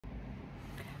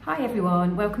Hi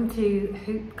everyone, welcome to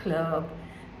Hoop Club.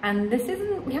 And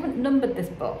we haven't numbered this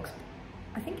box.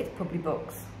 I think it's probably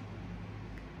box.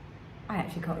 I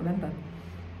actually can't remember.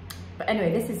 But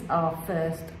anyway, this is our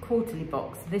first quarterly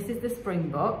box. This is the spring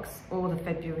box or the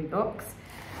February box.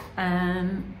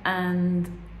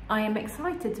 And I am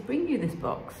excited to bring you this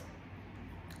box.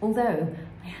 Although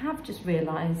I have just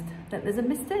realised that there's a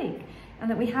mistake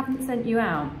and that we haven't sent you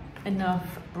out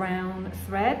enough brown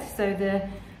thread. So the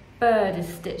bird is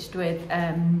stitched with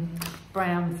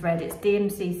brown thread. It's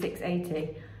DMC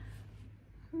 680.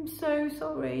 I'm so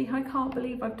sorry. I can't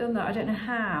believe I've done that. I don't know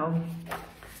how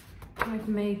I've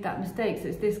made that mistake. So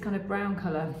it's this kind of brown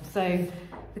colour. So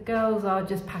the girls are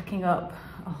just packing up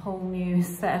a whole new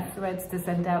set of threads to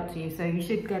send out to you. So you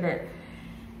should get it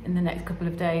in the next couple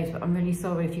of days. But I'm really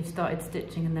sorry if you've started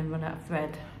stitching and then run out of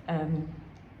thread.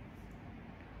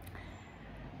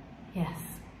 Yes,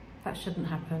 that shouldn't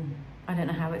happen. I don't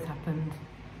know how it's happened,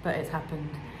 but it's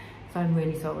happened. So I'm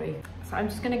really sorry. So I'm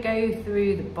just going to go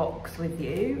through the box with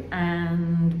you,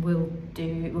 and we'll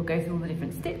go through all the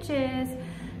different stitches,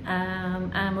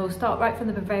 and we'll start right from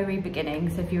the very beginning.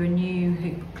 So if you're a new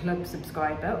Hoop Club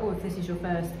subscriber, or if this is your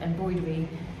first embroidery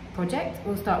project,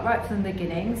 we'll start right from the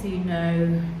beginning so you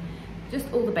know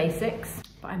just all the basics.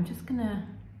 But I'm just going to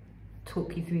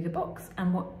talk you through the box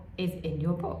and what is in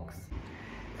your box.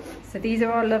 So these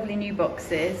are our lovely new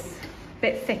boxes, a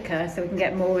bit thicker so we can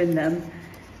get more in them,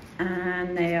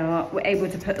 and we're able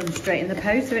to put them straight in the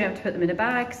post, so we don't have to put them in a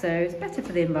bag, so it's better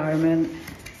for the environment,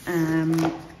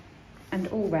 and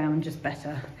all round just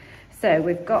better. So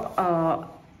we've got our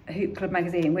Hoop Club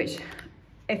magazine, which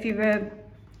if you're a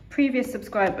previous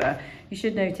subscriber you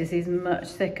should notice is much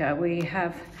thicker. We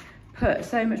have put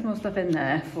so much more stuff in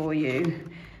there for you.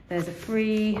 There's a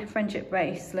free friendship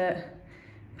bracelet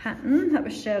pattern that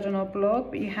was shared on our blog,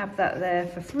 but you have that there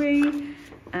for free,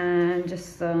 and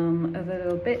just some other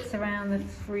little bits around the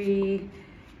free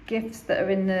gifts that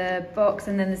are in the box.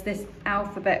 And then there's this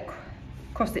alphabet,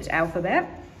 cross-stitch alphabet,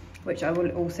 which I will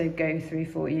also go through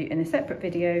for you in a separate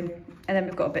video. And then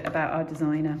we've got a bit about our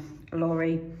designer,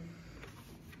 Laurie.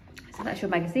 So that's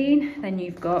your magazine. Then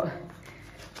you've got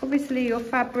obviously your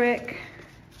fabric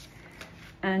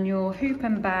and your hoop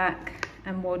and back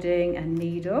and wadding and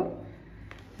needle.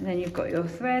 And then you've got your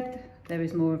thread. There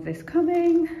is more of this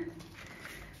coming.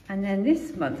 And then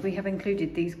this month we have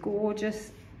included these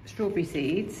gorgeous strawberry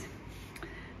seeds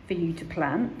for you to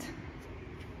plant.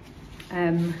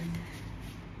 And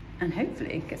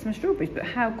hopefully get some strawberries. But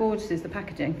how gorgeous is the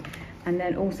packaging? And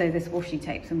then also this washi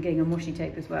tape, some gingham washi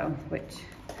tape as well, which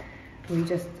we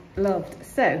just loved.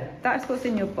 So that's what's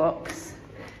in your box.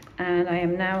 And I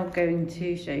am now going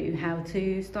to show you how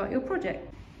to start your project.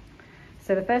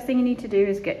 So the first thing you need to do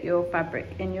is get your fabric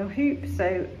in your hoop.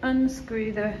 So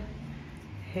unscrew the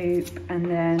hoop and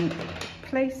then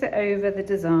place it over the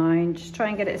design. Just try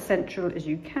and get it as central as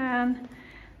you can,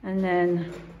 and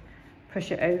then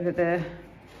push it over the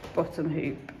bottom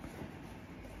hoop.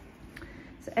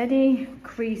 So any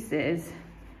creases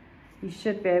you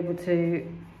should be able to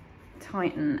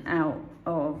tighten out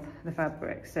of the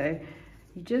fabric. So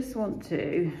you just want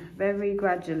to very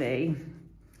gradually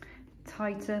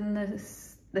tighten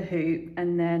the hoop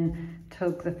and then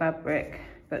tug the fabric,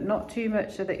 but not too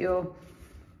much so that you're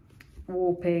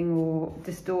warping or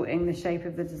distorting the shape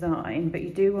of the design, but you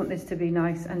do want this to be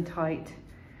nice and tight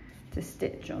to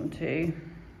stitch onto.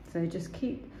 So just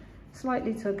keep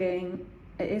slightly tugging.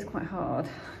 It is quite hard,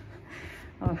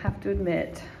 I'll have to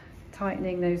admit,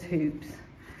 tightening those hoops,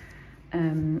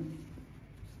 and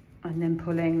then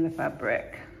pulling the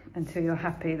fabric until you're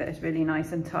happy that it's really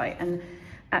nice and tight. And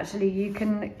actually you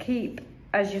can keep,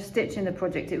 as you're stitching the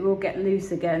project, it will get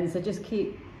loose again, so just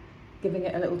keep giving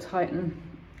it a little tighten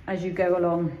as you go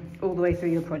along all the way through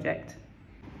your project.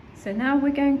 So now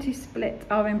we're going to split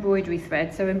our embroidery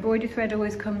thread. So embroidery thread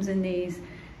always comes in these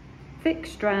thick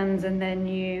strands, and then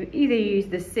you either use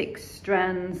the 6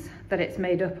 strands that it's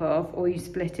made up of, or you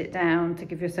split it down to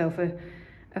give yourself a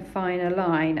finer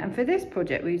line. And for this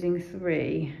project we're using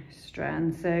 3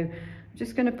 strands, so I'm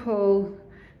just going to pull.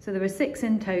 So there are 6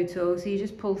 in total, so you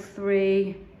just pull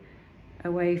 3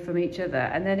 away from each other.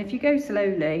 And then if you go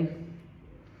slowly,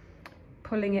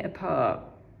 pulling it apart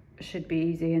should be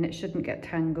easy and it shouldn't get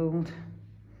tangled.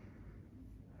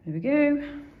 There we go.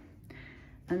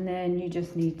 And then you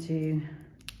just need to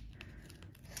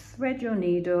thread your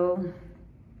needle.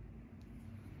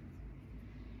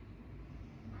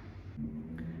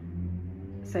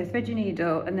 So thread your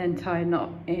needle and then tie a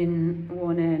knot in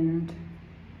one end.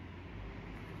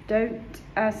 Don't,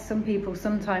 as some people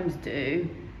sometimes do,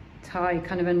 tie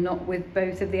kind of a knot with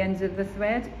both of the ends of the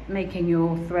thread, making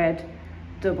your thread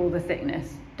double the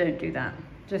thickness. Don't do that.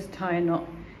 Just tie a knot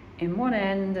in one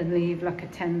end and leave like a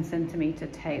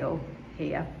 10cm tail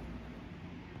here.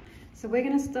 So we're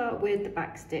going to start with the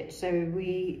back stitch. So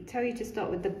we tell you to start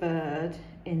with the bird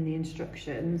in the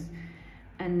instructions,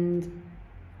 and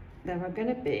there are going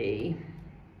to be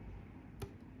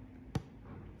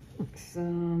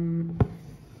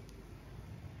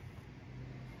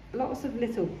lots of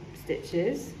little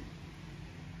stitches,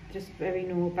 just very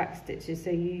normal back stitches.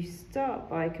 So you start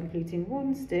by completing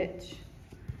one stitch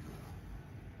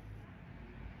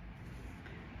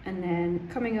and then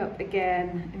coming up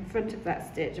again in front of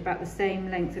that stitch about the same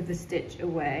length of the stitch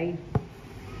away,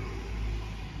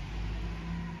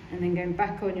 and then going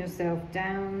back on yourself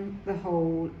down the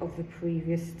whole of the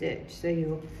previous stitch. So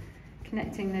you're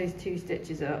connecting those two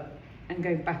stitches up and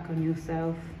go back on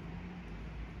yourself,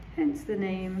 hence the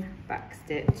name back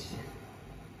stitch.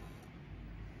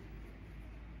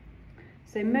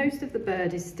 So most of the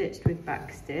bird is stitched with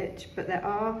back stitch, but there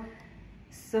are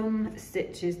some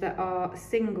stitches that are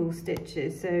single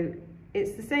stitches. So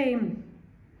it's the same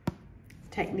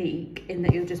technique in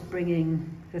that you're just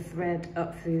bringing the thread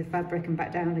up through the fabric and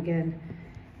back down again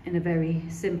in a very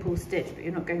simple stitch, but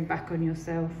you're not going back on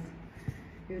yourself.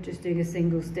 You're just doing a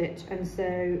single stitch. And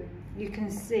so you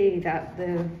can see that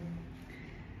the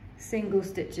single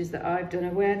stitches that I've done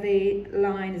are where the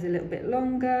line is a little bit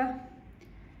longer.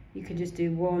 You can just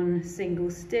do one single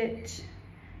stitch,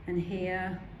 and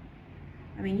here,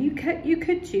 I mean, you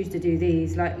could choose to do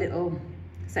these like little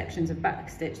sections of back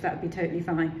stitch, that would be totally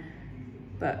fine.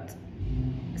 But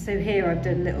so here I've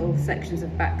done little sections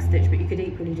of back stitch, but you could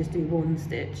equally just do one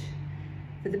stitch.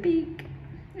 For the beak,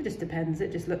 it just depends,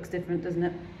 it just looks different, doesn't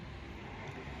it?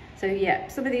 So yeah,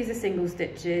 some of these are single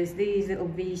stitches. These little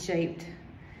V-shaped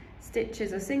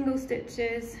stitches are single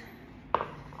stitches,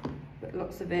 but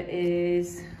lots of it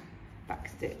is back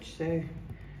stitch. So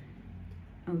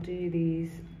I'll do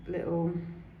these little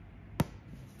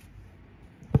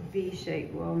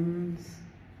V-shaped ones.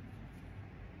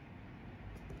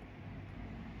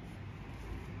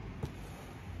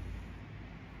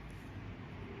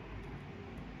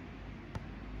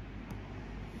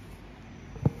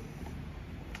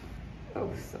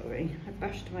 Oh, sorry, I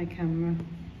bashed my camera.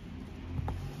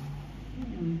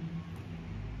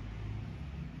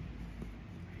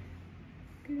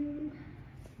 Go.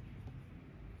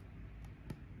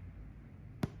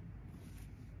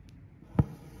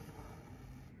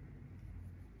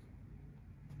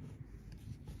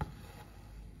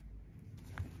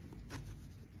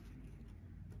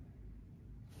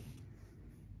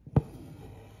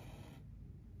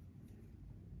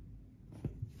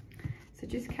 So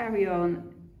just carry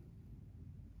on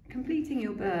completing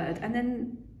your bird, and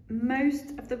then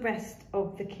most of the rest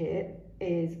of the kit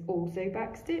is also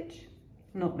back stitch.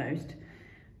 Not most,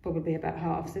 probably about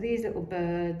half. So these little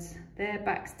birds, they're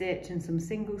back stitch and some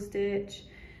single stitch.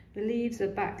 The leaves are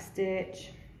back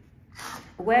stitch.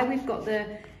 Where we've got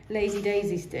the lazy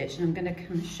daisy stitch, and I'm going to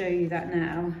come show you that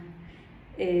now,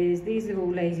 is these are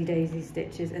all lazy daisy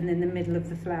stitches, and then the middle of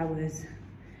the flowers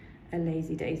are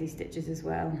lazy daisy stitches as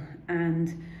well.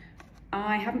 And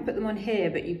I haven't put them on here,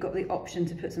 but you've got the option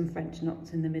to put some French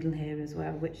knots in the middle here as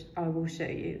well, which I will show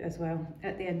you as well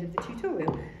at the end of the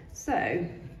tutorial. So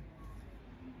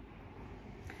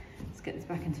let's get this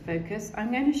back into focus. I'm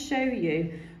going to show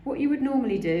you what you would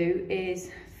normally do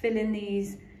is fill in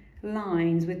these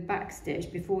lines with back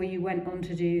stitch before you went on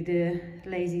to do the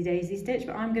lazy daisy stitch,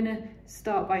 but I'm going to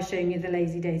start by showing you the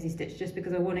lazy daisy stitch just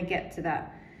because I want to get to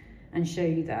that and show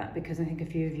you that, because I think a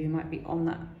few of you might be on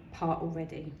that part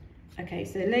already. Okay,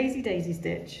 so lazy daisy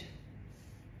stitch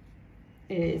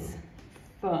is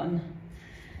fun.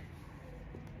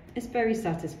 It's very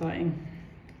satisfying.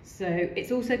 So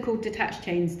it's also called detached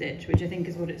chain stitch, which I think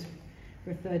is what it's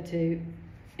referred to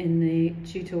in the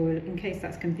tutorial, in case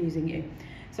that's confusing you.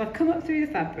 So I've come up through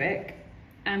the fabric,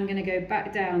 I'm going to go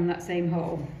back down that same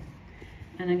hole,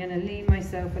 and I'm going to leave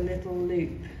myself a little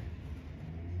loop.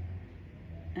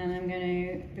 And I'm going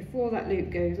to, before that loop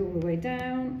goes all the way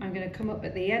down, I'm going to come up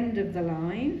at the end of the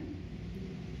line.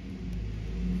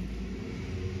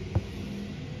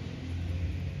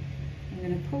 I'm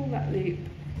going to pull that loop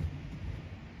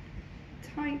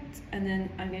tight, and then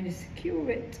I'm going to secure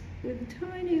it with a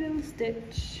tiny little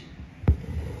stitch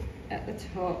at the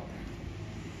top.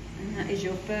 And that is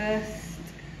your first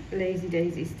lazy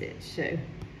daisy stitch. So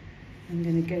I'm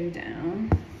going to go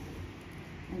down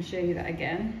and show you that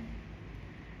again.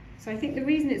 So I think the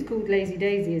reason it's called lazy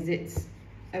daisy is it's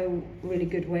a really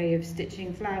good way of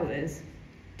stitching flowers,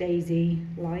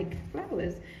 daisy-like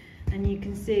flowers. And you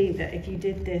can see that if you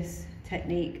did this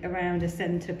technique around a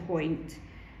center point,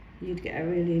 you'd get a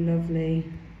really lovely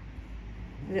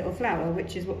little flower,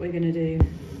 which is what we're going to do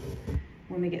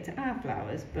when we get to our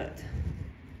flowers. But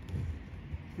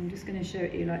I'm just going to show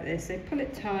it you like this. So pull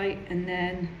it tight and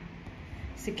then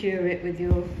secure it with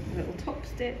your little top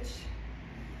stitch,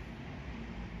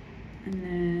 and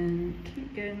then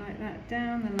keep going like that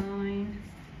down the line,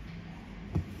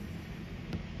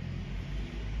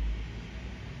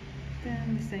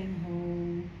 down the same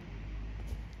hole,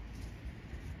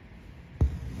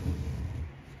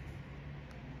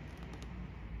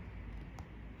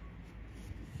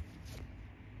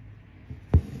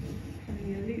 pulling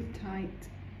your loop tight,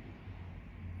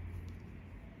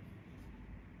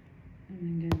 and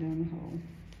then go down the hole.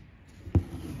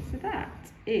 So that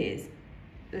is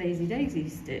Lazy Daisy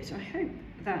stitch. I hope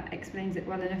that explains it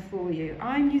well enough for you.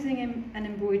 I'm using an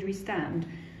embroidery stand,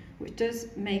 which does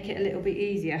make it a little bit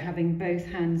easier having both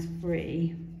hands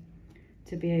free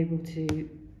to be able to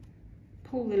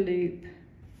pull the loop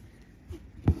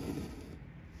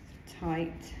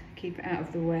tight, keep it out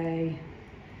of the way,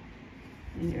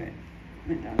 and do it.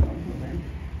 Went down the wrong hole then.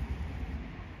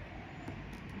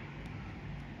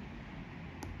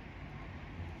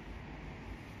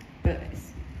 But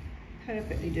it's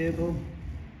perfectly doable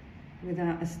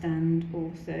without a stand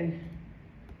also.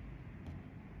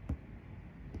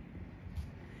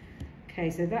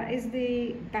 Okay, so that is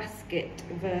the basket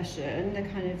version, the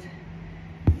kind of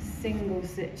single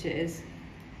stitches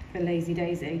for Lazy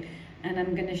Daisy, and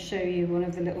I'm going to show you one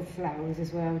of the little flowers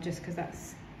as well, just because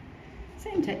that's the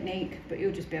same technique, but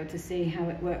you'll just be able to see how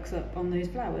it works up on those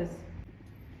flowers.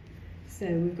 So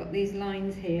we've got these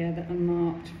lines here that are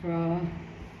marked for our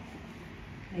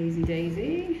Lazy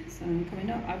Daisy. So I'm coming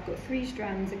up, I've got 3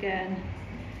 strands again,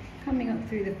 coming up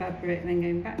through the fabric, then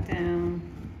going back down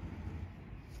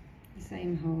the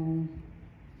same hole,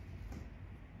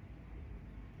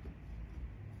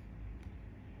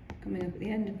 coming up at the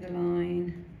end of the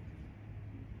line,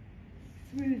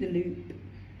 through the loop,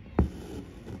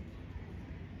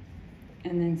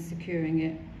 and then securing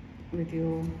it with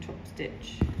your top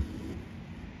stitch.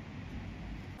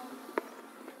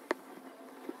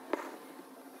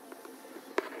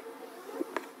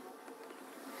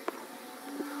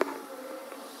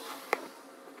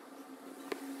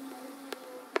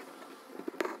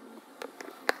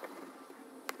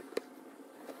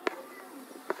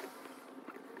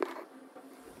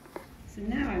 So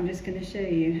now I'm just going to show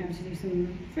you how to do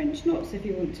some French knots if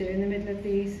you want to in the middle of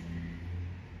these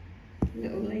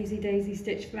little Lazy Daisy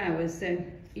stitch flowers. So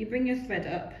you bring your thread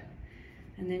up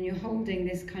and then you're holding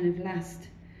this kind of last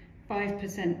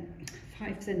 5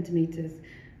 centimetres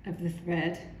of the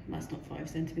thread. That's not 5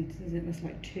 centimetres, is it? That's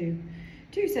like 2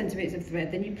 centimetres of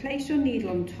thread. Then you place your needle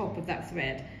on top of that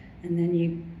thread, and then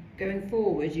you, going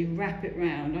forward, you wrap it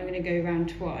round. I'm going to go round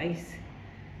twice.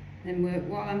 Then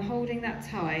while I'm holding that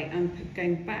tight, I'm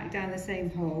going back down the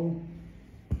same hole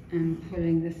and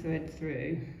pulling the thread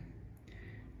through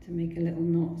to make a little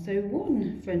knot. So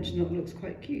one French knot looks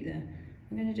quite cute there.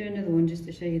 I'm going to do another one just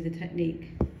to show you the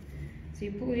technique. So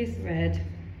you pull your thread,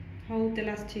 hold the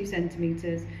last 2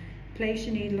 centimetres, place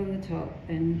your needle on the top,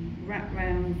 then wrap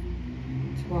round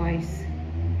twice,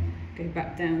 go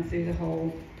back down through the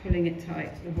hole, pulling it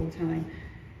tight the whole time.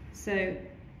 So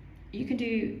you can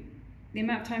do, the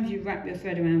amount of times you wrap your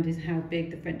thread around is how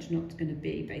big the French knot's going to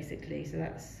be, basically. So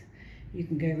that's, you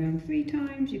can go around 3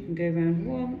 times, you can go around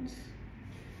once.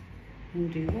 We'll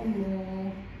do one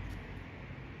more.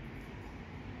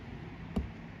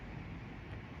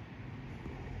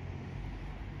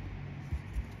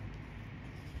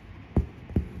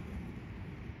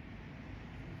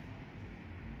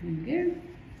 There we go.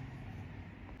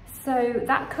 So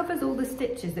that covers all the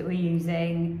stitches that we're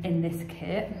using in this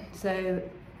kit. So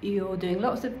you're doing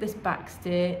lots of this back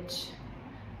stitch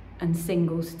and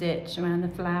single stitch around the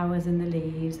flowers and the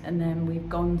leaves, and then we've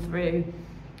gone through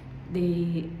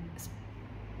the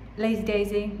Lazy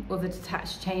Daisy or the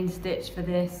detached chain stitch for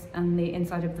this and the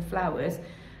inside of the flowers.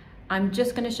 I'm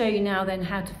just going to show you now then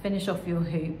how to finish off your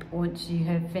hoop once you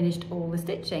have finished all the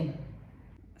stitching.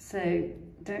 So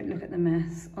don't look at the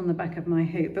mess on the back of my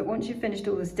hoop, but once you've finished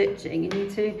all the stitching, you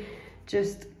need to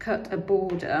just cut a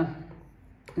border.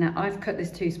 Now I've cut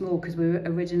this too small because we were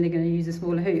originally going to use a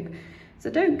smaller hoop. So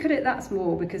don't cut it that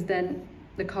small because then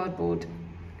the cardboard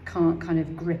can't kind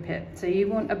of grip it. So you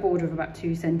want a border of about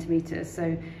 2 centimetres.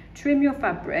 So trim your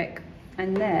fabric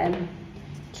and then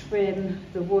trim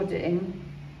the wadding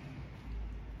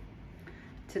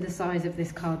to the size of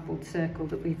this cardboard circle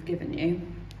that we've given you.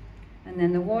 And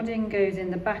then the wadding goes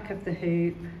in the back of the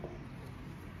hoop,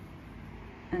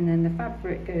 and then the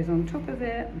fabric goes on top of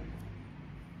it,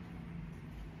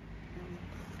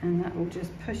 and that will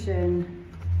just push in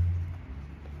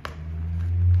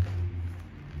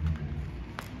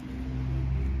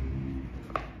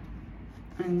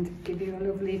and give you a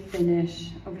lovely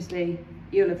finish. Obviously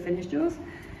you'll have finished yours,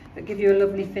 but give you a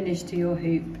lovely finish to your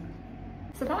hoop.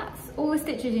 So that's all the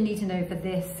stitches you need to know for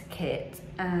this kit,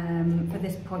 for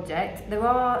this project. There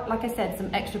are, like I said,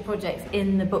 some extra projects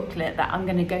in the booklet that I'm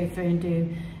going to go through and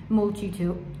do more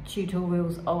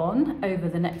tutorials on over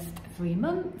the next 3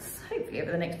 months, hopefully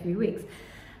over the next few weeks.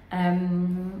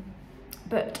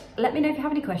 But let me know if you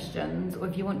have any questions or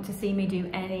if you want to see me do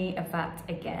any of that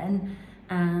again,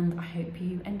 and I hope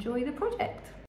you enjoy the project.